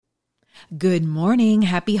Good morning.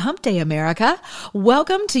 Happy Hump Day, America.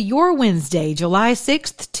 Welcome to your Wednesday, July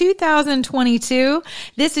 6th, 2022.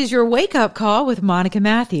 This is your wake-up call with Monica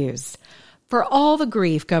Matthews. For all the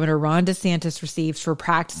grief Governor Ron DeSantis receives for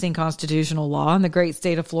practicing constitutional law in the great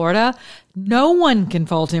state of Florida, no one can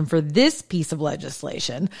fault him for this piece of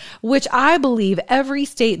legislation, which I believe every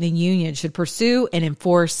state in the union should pursue and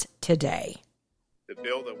enforce today. The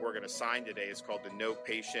bill that we're going to sign today is called the No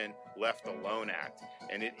Patient Left Alone Act,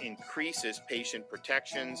 and it increases patient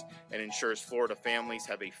protections and ensures Florida families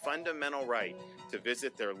have a fundamental right to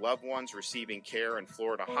visit their loved ones receiving care in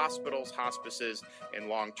Florida hospitals, hospices, and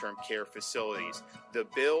long-term care facilities. The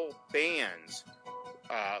bill bans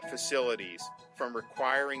facilities from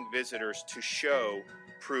requiring visitors to show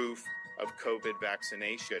proof of COVID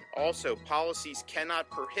vaccination. Also, policies cannot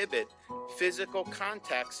prohibit physical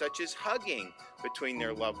contact such as hugging between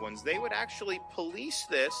their loved ones. They would actually police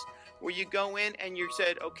this, where you go in and you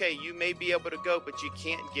said, okay, you may be able to go, but you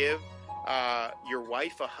can't give your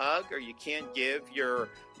wife a hug, or you can't give your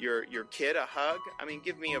kid a hug. I mean,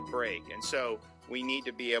 give me a break. And so we need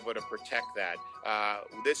to be able to protect that.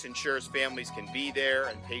 This ensures families can be there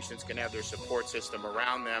and patients can have their support system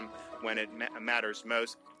around them when it matters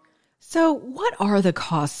most. So what are the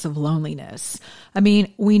costs of loneliness? I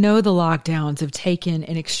mean, we know the lockdowns have taken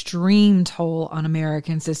an extreme toll on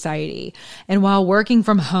American society. And while working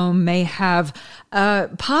from home may have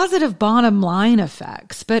positive bottom line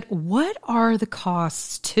effects, but what are the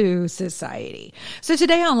costs to society? So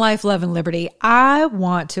today on Life, Love, and Liberty, I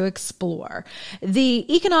want to explore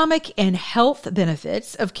the economic and health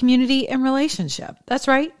benefits of community and relationship. That's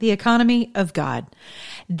right, the economy of God.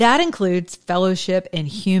 That includes fellowship and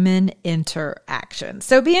human interaction.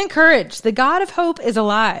 So be encouraged. The God of hope is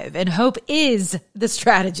alive, and hope is the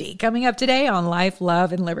strategy. Coming up today on Life,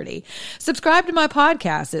 Love, and Liberty. Subscribe to my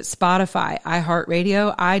podcast at Spotify,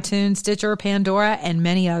 iHeartRadio, iTunes, Stitcher, Pandora, and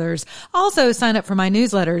many others. Also sign up for my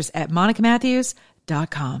newsletters at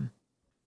monicamatthews.com.